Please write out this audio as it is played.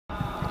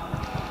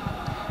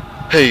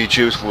Hey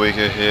YouTube,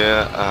 Wigger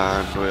here,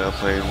 and we are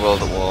playing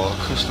World at War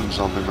Custom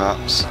Zombie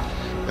Maps,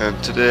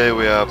 and today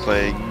we are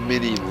playing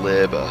Mini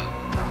Labour.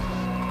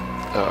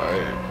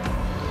 Alright.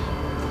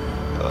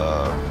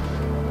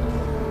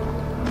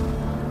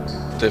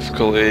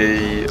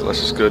 Difficulty, let's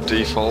just go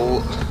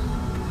default.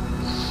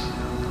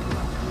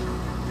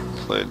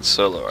 Playing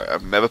solo. Right,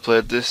 I've never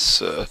played this,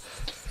 so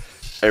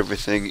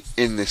everything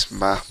in this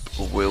map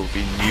will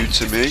be new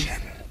to me.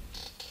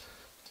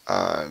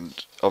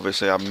 And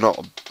obviously I'm not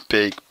a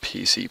big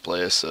PC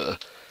player, so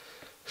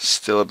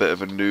still a bit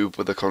of a noob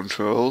with the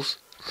controls.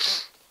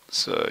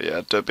 So yeah,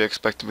 don't be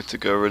expecting me to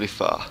go really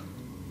far.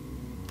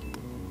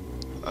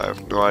 I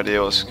have no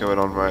idea what's going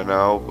on right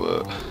now,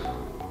 but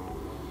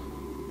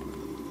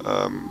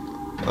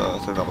I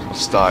think that was my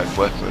starting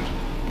weapon.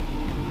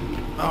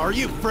 Oh, are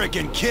you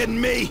freaking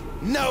kidding me?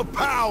 No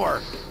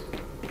power!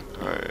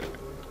 Alright.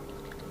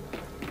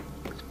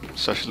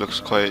 This actually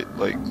looks quite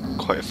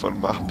a fun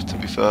map, to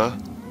be fair.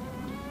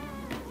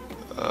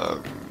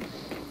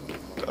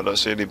 I don't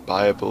see any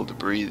buyable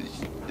debris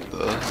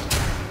though.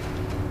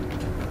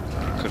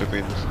 Could have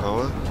been the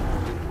power.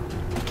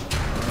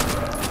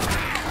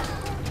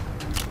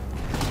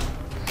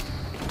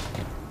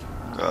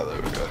 Ah,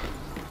 there we go.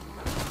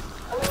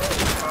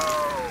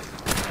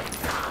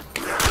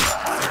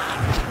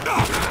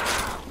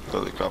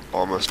 Holy crap,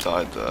 almost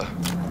died there.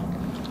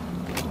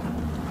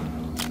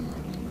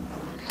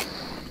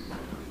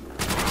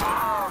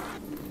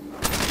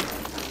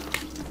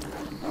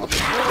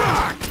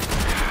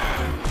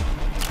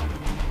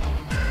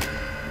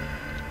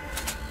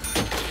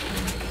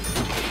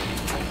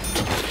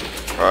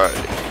 Right,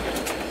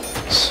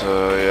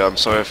 so yeah, I'm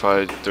sorry if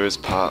there is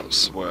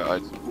parts where I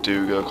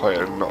do go quiet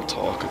and not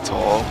talk at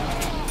all,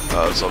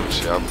 as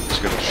obviously I'm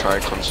just going to try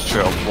and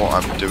concentrate on what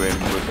I'm doing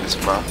with this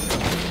map.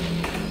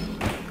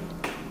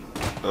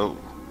 Oh,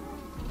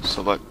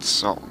 select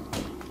song.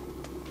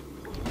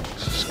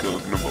 Let's just go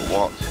with number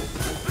 1.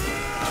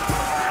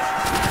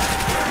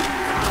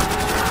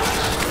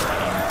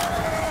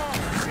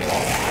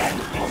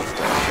 What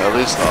the hell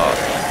is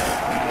that?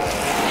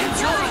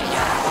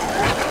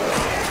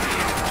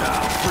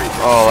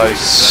 Oh, that is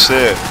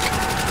sick.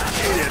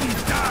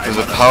 There's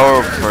a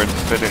power up for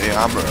infinity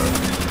ammo.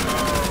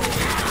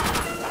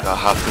 I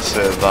have to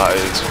say that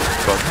is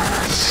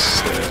fucking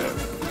sick.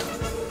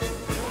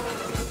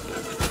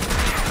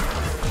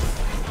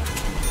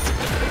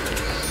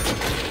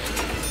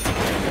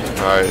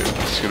 Right,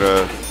 just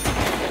gonna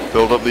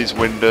build up these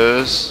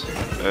windows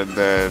and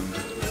then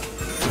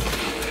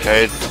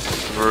head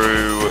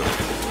through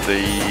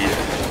the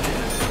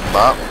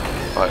map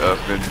by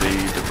opening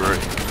the debris.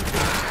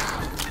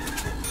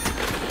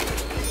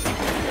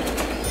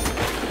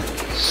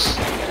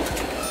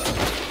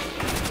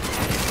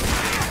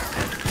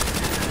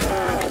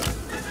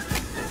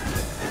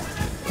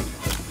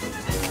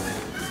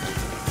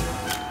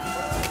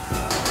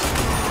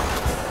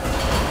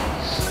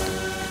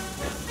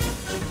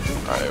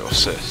 Alright,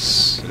 what's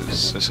this?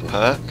 Is this a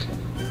perk?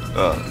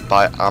 Oh,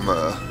 buy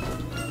ammo.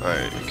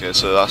 Right, okay,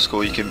 so that's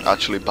cool, you can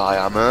actually buy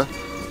ammo.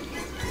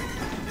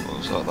 What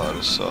was that I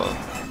just saw?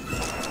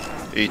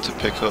 E to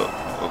pick up.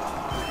 Oh,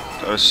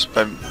 I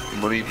spent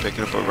money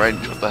picking up a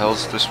wrench. What the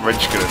hell's this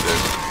wrench gonna do?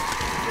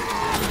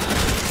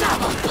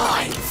 Double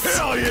points!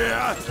 Hell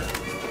yeah!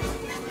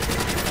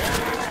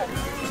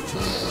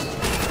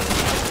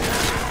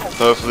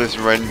 Hopefully this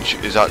wrench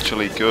is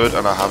actually good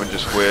and I haven't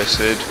just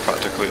wasted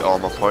practically all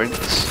my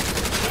points.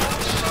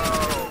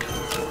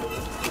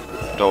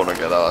 Don't want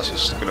to get that, that's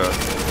just gonna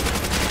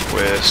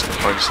waste the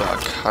points that I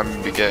can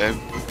be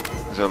getting.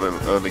 It's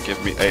only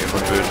give me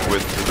 800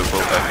 with the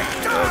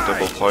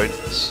double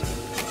points.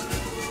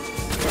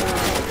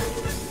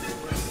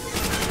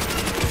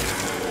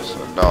 So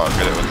now I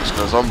get it when there's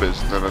no zombies,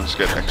 and then I just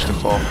get an extra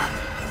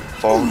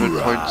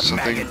 400 points I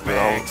think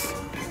without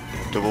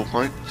double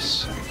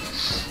points.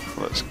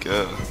 Let's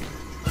go.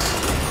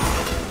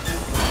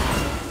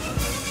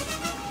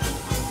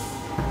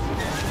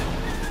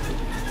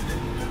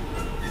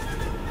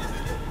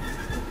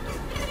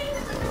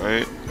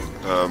 Alright,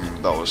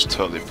 that was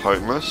totally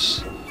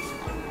pointless.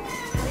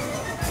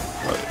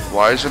 Right,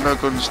 why is there no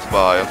guns to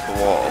buy off the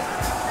wall?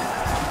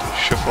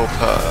 Shuffle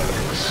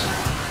perks.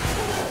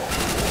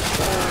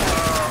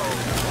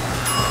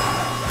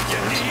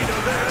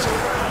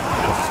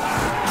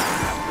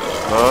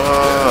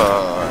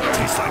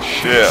 Oh,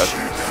 shit.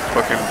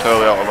 Fucking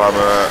totally out of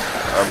ammo.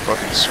 I'm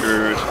fucking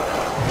screwed.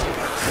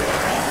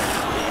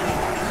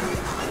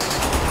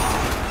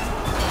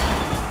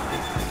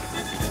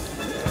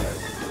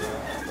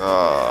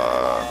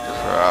 Ah,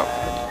 crap.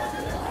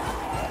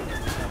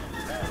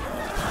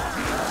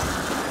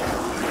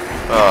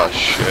 Ah,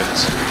 shit.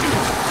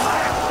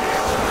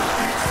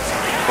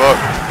 Fuck,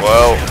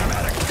 well.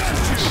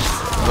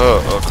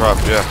 Oh crap,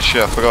 yeah,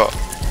 shit, I forgot.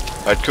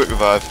 I had quick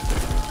revive.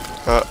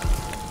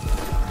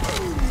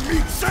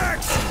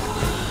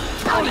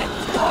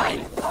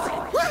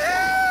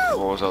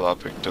 What was that I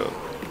picked up?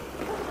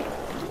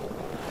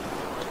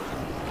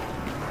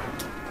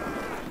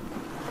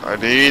 I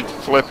need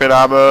flipping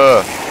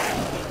ammo.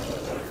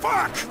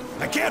 Fuck!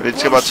 I can't I need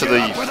to go blow back to shit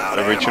up without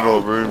the original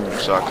ammo. room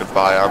so I could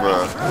buy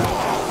ammo.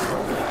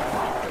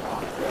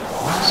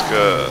 Let's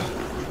go.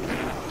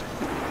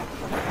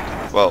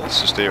 Well,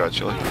 it's just here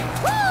actually.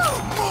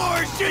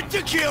 More shit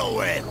to kill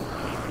with.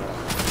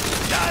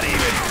 Not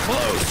even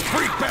close,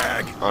 freak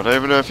bag. I don't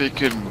even know if you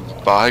can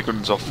buy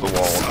guns off the wall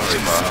on this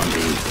map.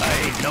 I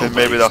ain't Then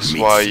maybe nobody's that's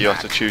meat why you snack.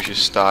 have to choose your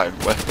starting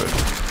weapon.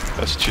 You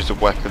have to choose a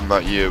weapon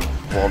that you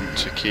want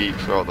to keep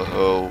throughout the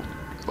whole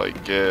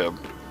game.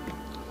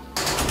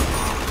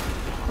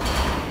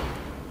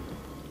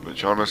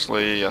 Which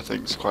honestly I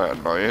think is quite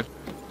annoying.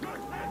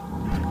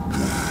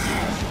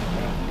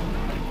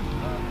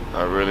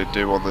 I really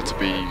do want there to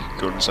be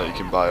guns that you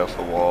can buy off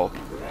the wall.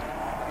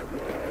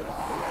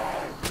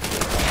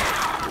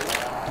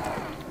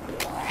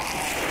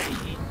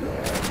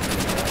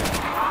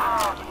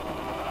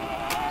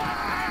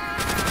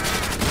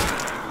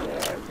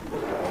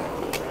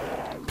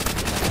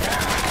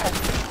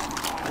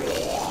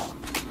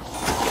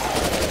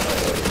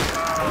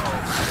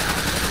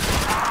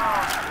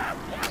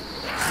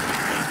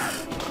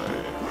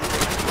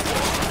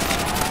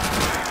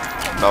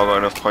 Now I've got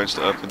enough points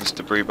to open this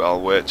debris, but I'll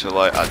wait till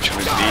I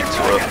actually need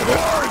to open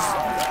it.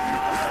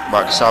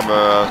 Max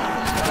ammo,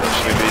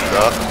 actually need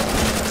that.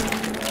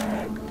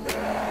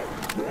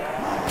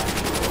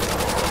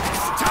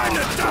 Time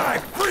to die,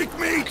 freak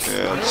meat.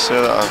 Yeah, I'd say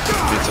that I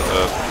need to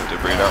open the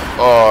debris now.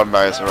 Oh,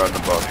 nice, a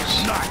random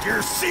box. Knock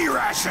your sea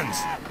rations.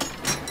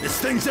 This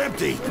thing's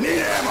empty. Need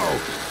ammo.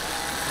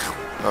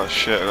 Oh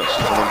shit, I got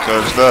some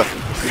cones.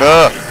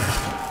 No!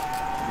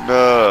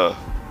 No!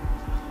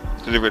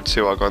 Didn't even see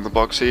what I got in the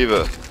box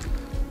either.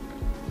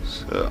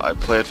 So I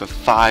played for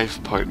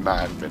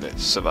 5.9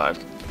 minutes,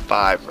 survived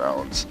 5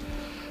 rounds,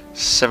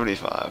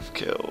 75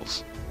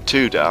 kills,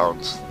 2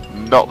 downs,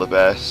 not the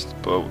best,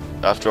 but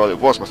after all it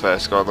was my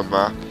first score on the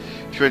map.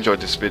 If you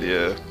enjoyed this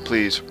video,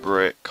 please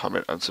rate,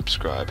 comment and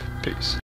subscribe. Peace.